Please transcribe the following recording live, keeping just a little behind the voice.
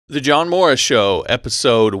The John Morris Show,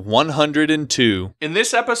 episode 102. In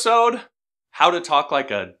this episode, how to talk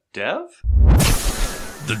like a dev?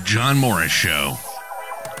 The John Morris Show.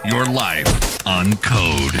 Your life on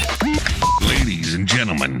code. Ladies and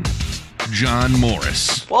gentlemen, John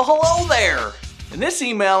Morris. Well, hello there. In this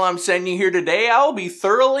email I'm sending you here today, I will be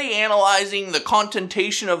thoroughly analyzing the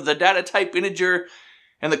concatenation of the data type integer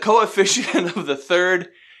and the coefficient of the third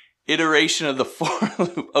iteration of the for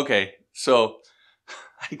loop. Okay, so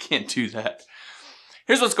I can't do that.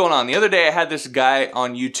 Here's what's going on. The other day I had this guy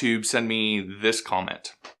on YouTube send me this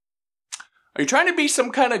comment. Are you trying to be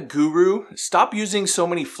some kind of guru? Stop using so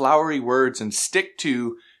many flowery words and stick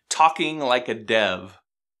to talking like a dev.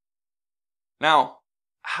 Now,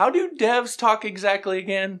 how do devs talk exactly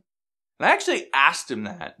again? And I actually asked him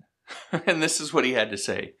that. And this is what he had to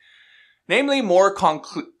say. Namely, more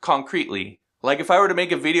concretely, like if I were to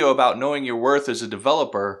make a video about knowing your worth as a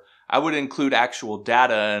developer, I would include actual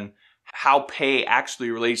data and how pay actually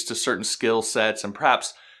relates to certain skill sets, and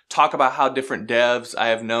perhaps talk about how different devs I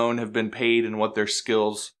have known have been paid and what their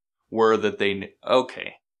skills were that they knew.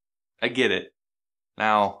 Okay, I get it.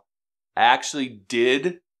 Now, I actually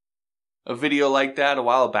did a video like that a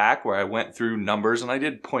while back where I went through numbers, and I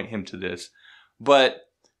did point him to this. But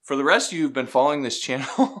for the rest of you who've been following this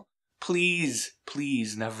channel, please,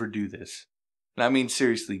 please never do this. And I mean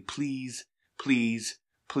seriously, please, please,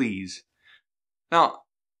 please. Now,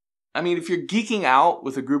 I mean, if you're geeking out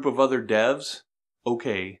with a group of other devs,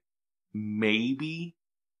 okay, maybe.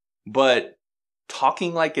 But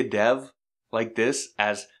talking like a dev like this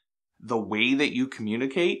as the way that you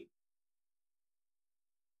communicate,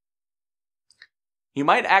 you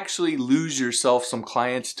might actually lose yourself some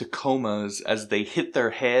clients to comas as they hit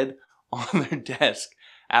their head on their desk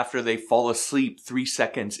after they fall asleep 3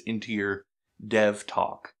 seconds into your dev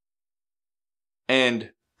talk.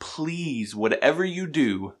 And please, whatever you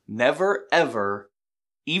do, never ever,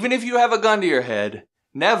 even if you have a gun to your head,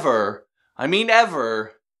 never, I mean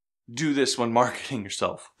ever, do this when marketing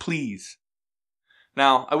yourself. Please.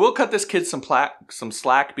 Now, I will cut this kid some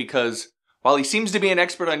slack because while he seems to be an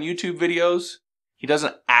expert on YouTube videos, he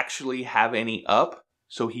doesn't actually have any up,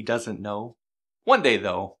 so he doesn't know. One day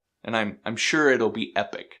though, and I'm sure it'll be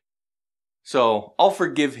epic. So I'll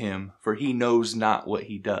forgive him, for he knows not what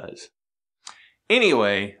he does.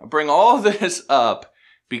 Anyway, I bring all this up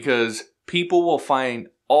because people will find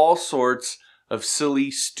all sorts of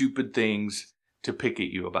silly, stupid things to pick at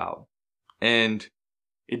you about. And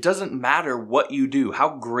it doesn't matter what you do,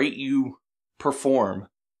 how great you perform.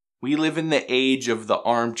 We live in the age of the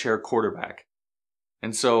armchair quarterback.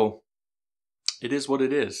 And so, it is what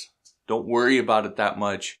it is. Don't worry about it that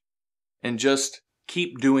much. And just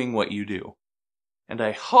keep doing what you do. And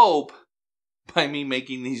I hope, by me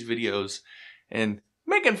making these videos and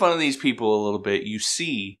making fun of these people a little bit, you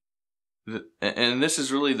see, and this is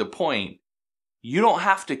really the point, you don't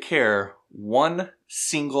have to care one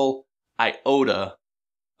single iota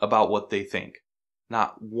about what they think.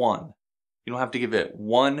 Not one. You don't have to give it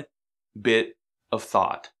one bit of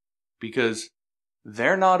thought. Because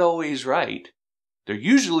they're not always right. They're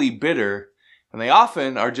usually bitter, and they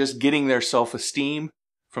often are just getting their self-esteem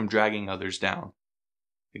from dragging others down.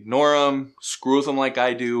 Ignore them, screw with them like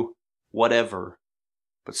I do, whatever.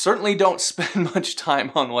 But certainly don't spend much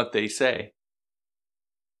time on what they say.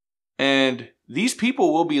 And these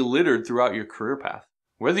people will be littered throughout your career path.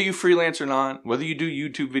 Whether you freelance or not, whether you do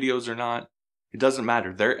YouTube videos or not, it doesn't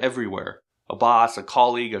matter. They're everywhere. A boss, a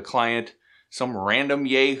colleague, a client, some random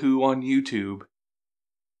yahoo on YouTube.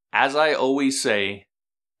 As I always say,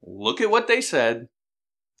 look at what they said,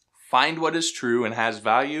 find what is true and has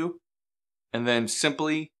value, and then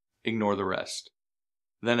simply ignore the rest.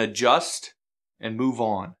 Then adjust and move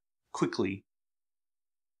on quickly.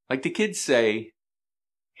 Like the kids say,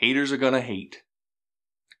 haters are gonna hate.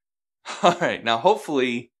 Alright, now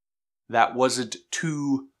hopefully that wasn't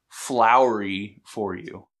too flowery for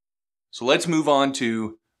you. So let's move on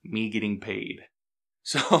to me getting paid.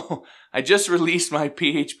 So, I just released my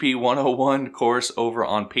PHP 101 course over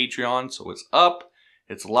on Patreon, so it's up,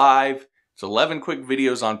 it's live, it's 11 quick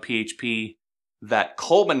videos on PHP that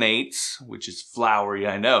culminates, which is flowery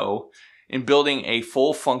I know, in building a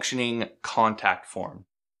full functioning contact form.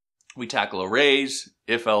 We tackle arrays,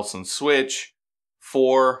 if, else, and switch,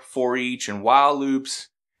 for each, and while loops,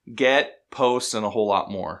 get, post, and a whole lot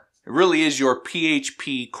more. It really is your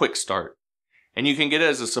PHP quick start. And you can get it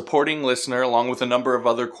as a supporting listener along with a number of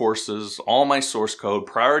other courses, all my source code,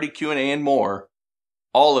 priority Q&A, and more.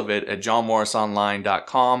 All of it at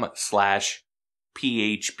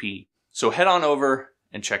johnmorrisonline.com/PHP. So head on over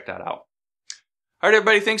and check that out. All right,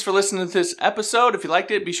 everybody, thanks for listening to this episode. If you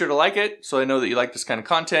liked it, be sure to like it so I know that you like this kind of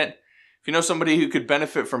content. If you know somebody who could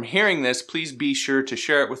benefit from hearing this, please be sure to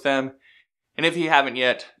share it with them. And if you haven't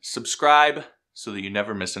yet, subscribe so that you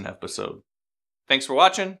never miss an episode. Thanks for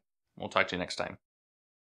watching. We'll talk to you next time.